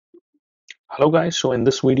Hello guys, so in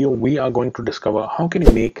this video we are going to discover how can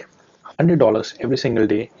you make $100 every single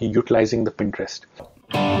day utilizing the Pinterest.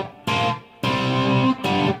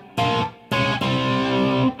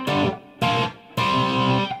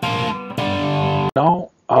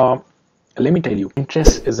 Now let me tell you,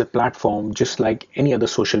 Pinterest is a platform just like any other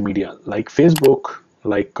social media, like Facebook,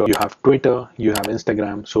 like you have Twitter, you have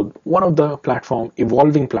Instagram. So one of the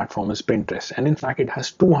evolving platform is Pinterest, and in fact it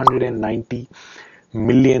has 290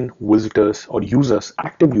 million visitors or users,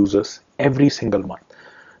 active users every single month.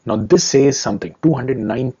 Now this says something.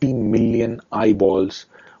 290 million eyeballs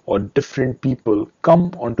or different people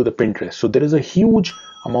come onto the Pinterest. So there is a huge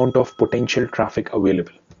amount of potential traffic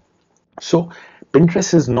available. So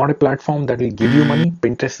Pinterest is not a platform that will give you money.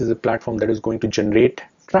 Pinterest is a platform that is going to generate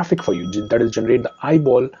traffic for you, that is generate the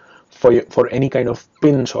eyeball for any kind of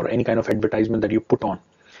pins or any kind of advertisement that you put on.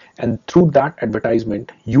 And through that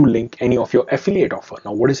advertisement, you link any of your affiliate offer.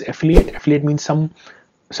 Now, what is affiliate? Affiliate means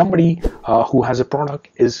somebody who has a product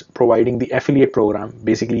is providing the affiliate program,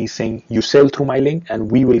 basically saying you sell through my link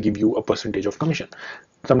and we will give you a percentage of commission.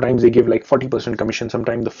 Sometimes they give like 40% commission,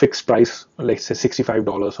 sometimes the fixed price, like say $65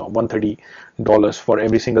 or $130 for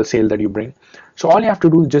every single sale that you bring. So all you have to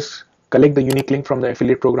do is just collect the unique link from the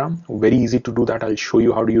affiliate program. Very easy to do that. I'll show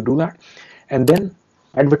you how do you do that, and then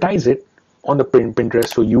advertise it on the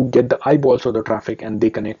Pinterest, so you get the eyeballs of the traffic and they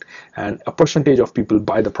connect, and a percentage of people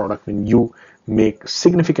buy the product and you make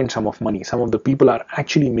significant sum of money. Some of the people are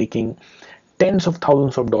actually making tens of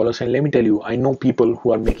thousands of dollars, and let me tell you, I know people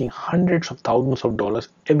who are making hundreds of thousands of dollars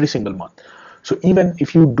every single month. So even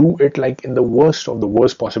if you do it like in the worst of the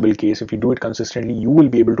worst possible case, if you do it consistently, you will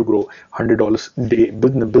be able to grow $100 a day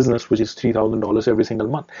in the business, which is $3,000 every single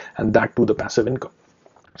month, and that to the passive income.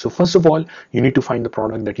 So first of all, you need to find the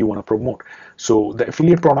product that you want to promote. So the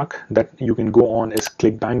affiliate product that you can go on is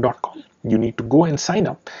clickbank.com. You need to go and sign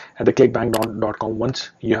up at the clickbank.com.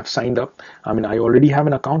 Once you have signed up, I already have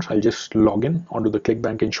an account, so I'll just log in onto the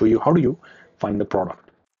Clickbank and show you how do you find the product.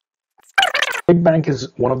 Clickbank is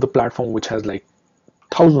one of the platform which has like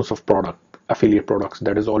thousands of affiliate products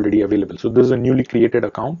that is already available. So this is a newly created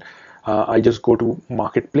account. I just go to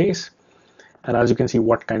marketplace, and as you can see,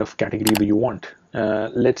 what kind of category do you want?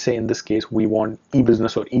 Let's say in this case we want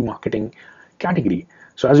e-business or e-marketing category.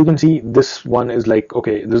 So as you can see, this one is like,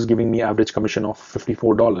 okay, this is giving me average commission of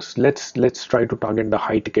 $54. Let's try to target the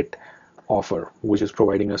high ticket offer, which is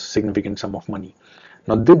providing a significant sum of money.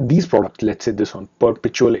 Now these products, let's say this one,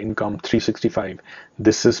 perpetual income 365,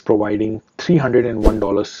 this is providing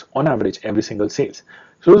 $301 on average every single sales.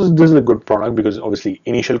 So this is a good product because obviously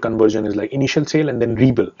initial conversion is like initial sale and then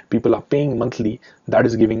rebill. People are paying monthly. That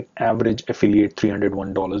is giving average affiliate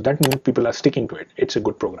 $301. That means people are sticking to it. It's a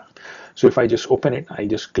good program. So if I just open it, I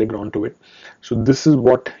just clicked onto it. So this is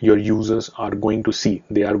what your users are going to see.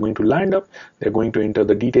 They are going to land up. They're going to enter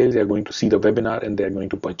the details. They're going to see the webinar and they're going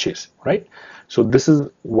to purchase, right? So this is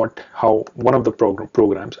how one of the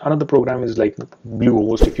programs. Another program is like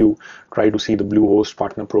Bluehost. If you try to see the Bluehost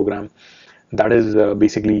partner program, that is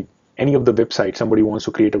basically any of the websites. Somebody wants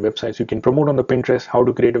to create a website, so you can promote on the Pinterest how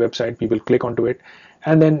to create a website. People click onto it,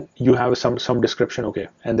 and then you have some description, okay,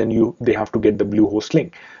 and then they have to get the Bluehost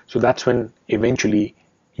link. So that's when eventually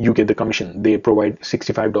you get the commission. They provide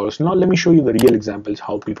 $65. Now let me show you the real examples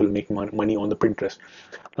how people make money on the Pinterest.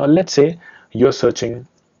 Now let's say you're searching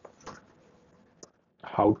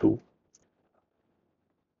how to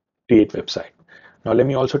create website. Now let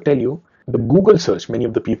me also tell you the Google search. Many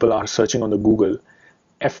of the people are searching on the Google.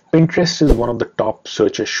 If Pinterest is one of the top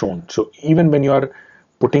searches shown. So even when you are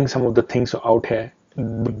putting some of the things out here,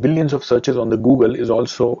 the billions of searches on the Google is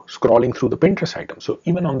also scrolling through the Pinterest item. So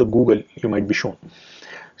even on the Google, you might be shown.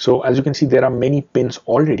 So as you can see, there are many pins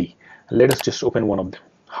already. Let us just open one of them.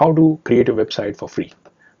 How to create a website for free.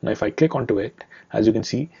 Now, if I click onto it, as you can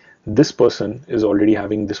see, this person is already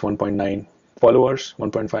having this 1.9 followers,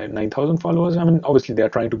 1.59 thousand followers. Obviously they are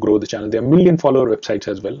trying to grow the channel. There are million follower websites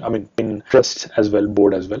as well. Pinterest as well,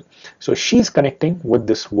 board as well. So she's connecting with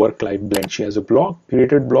this work-life blend. She has a blog,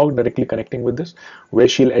 created blog directly connecting with this, where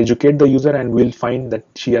she'll educate the user and we'll find that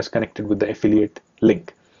she has connected with the affiliate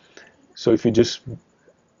link. So if you just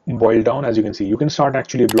boil down, as you can see, you can start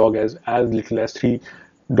actually a blog as little as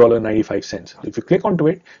 $3.95. If you click onto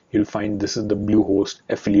it, you'll find this is the Bluehost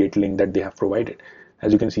affiliate link that they have provided.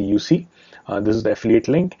 As you can see, this is the affiliate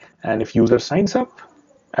link, and if user signs up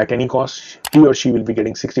at any cost, he or she will be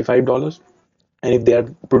getting $65. And if they are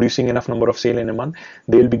producing enough number of sale in a month,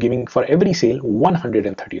 they will be giving for every sale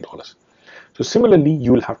 $130. So similarly,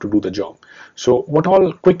 you will have to do the job. So what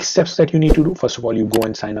all quick steps that you need to do? First of all, you go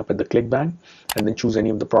and sign up at the Clickbank and then choose any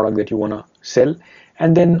of the product that you want to sell.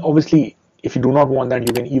 And then obviously if you do not want that,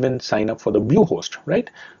 you can even sign up for the Bluehost, right?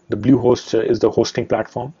 The Bluehost is the hosting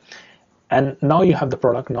platform. And now you have the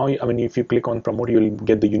product. Now, I mean, if you click on promote, you'll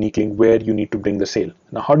get the unique link where you need to bring the sale.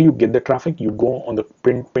 Now, how do you get the traffic? You go on the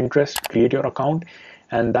Pinterest, create your account,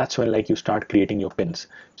 and that's when like you start creating your pins.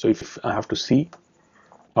 So if I have to see,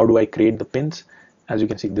 how do I create the pins? As you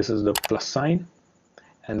can see, this is the plus sign,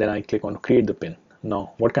 and then I click on create the pin.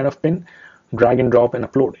 Now, what kind of pin? Drag and drop and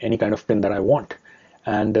upload any kind of pin that I want.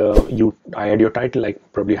 And I add your title, like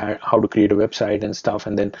probably how to create a website and stuff,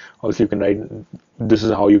 and then also you can write this is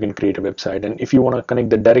how you can create a website. And if you want to connect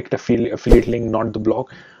the direct affiliate link, not the blog,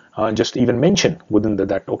 just even mention within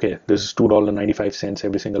that okay, this is $2.95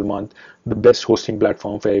 every single month, the best hosting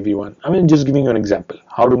platform for everyone. I mean, just giving you an example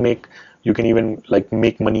how to make, you can even like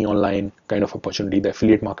make money online kind of opportunity, the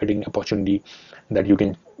affiliate marketing opportunity that you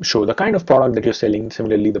can show the kind of product that you're selling.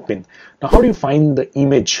 Similarly, the pin. Now, how do you find the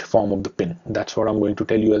image form of the pin? That's what I'm going to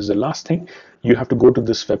tell you as the last thing. You have to go to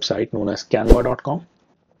this website known as canva.com,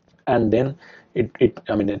 and then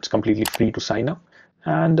I mean, it's completely free to sign up,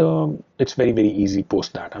 and it's very easy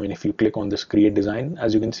post that. I mean, if you click on this create design,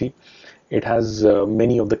 as you can see, it has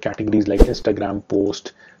many of the categories like Instagram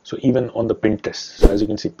post, so even on the Pinterest. So as you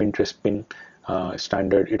can see, Pinterest pin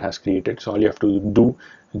standard it has created. So all you have to do,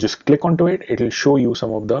 just click onto it. It will show you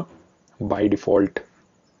some of the by default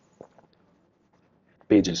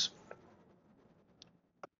pages.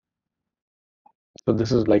 So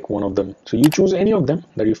this is like one of them. So you choose any of them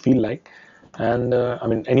that you feel like, and I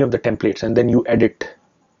mean any of the templates, and then you edit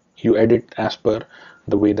as per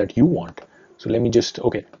the way that you want. So let me just,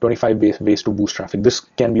 okay, 25 ways to boost traffic. This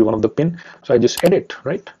can be one of the pin. So I just edit,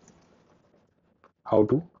 right? How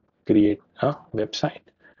to create a website.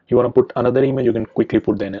 You want to put another image, you can quickly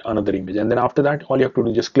put then another image, and then after that all you have to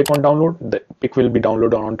do is just click on download. The pic will be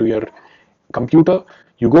downloaded onto your computer.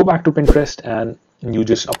 You go back to Pinterest and you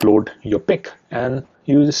just upload your pic and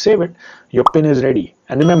you just save it. Your pin is ready.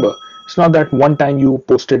 And remember, it's not that one time you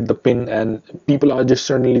posted the pin and people are just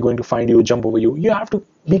suddenly going to find you, jump over you. You have to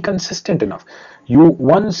be consistent enough.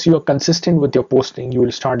 Once you're consistent with your posting, you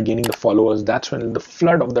will start gaining the followers. That's when the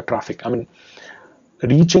flood of the traffic, I mean,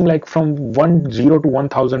 reaching like from 0 to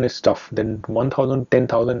 1,000 is tough. Then 1,000,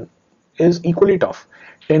 10,000 is equally tough.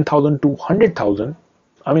 10,000 to 100,000.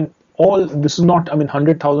 I mean, all this is not, I mean,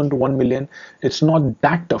 100,000 to 1 million. It's not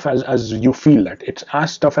that tough as you feel that. It's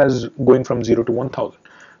as tough as going from 0 to 1,000.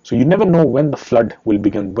 So you never know when the flood will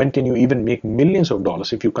begin. When can you even make millions of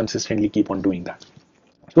dollars if you consistently keep on doing that?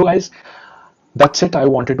 So guys, that's it I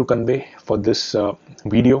wanted to convey for this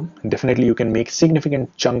video. Definitely you can make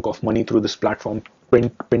significant chunk of money through this platform,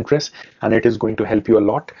 Pinterest, and it is going to help you a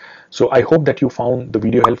lot. So I hope that you found the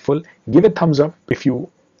video helpful. Give a thumbs up if you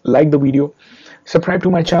like the video. Subscribe to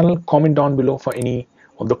my channel, comment down below for any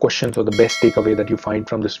of the questions or the best takeaway that you find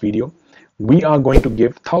from this video. We are going to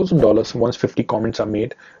give $1,000 once 50 comments are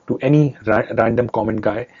made to any random comment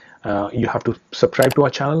guy. You have to subscribe to our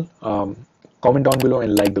channel, comment down below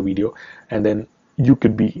and like the video, and then you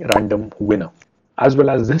could be random winner. As well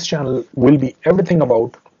as this channel will be everything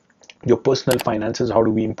about your personal finances. How do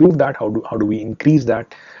we improve that? How do we increase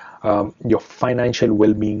that? Your financial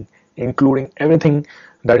well-being, including everything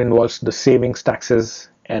that involves the savings, taxes,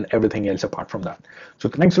 and everything else apart from that. So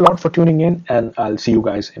thanks a lot for tuning in, and I'll see you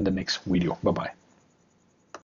guys in the next video. Bye bye.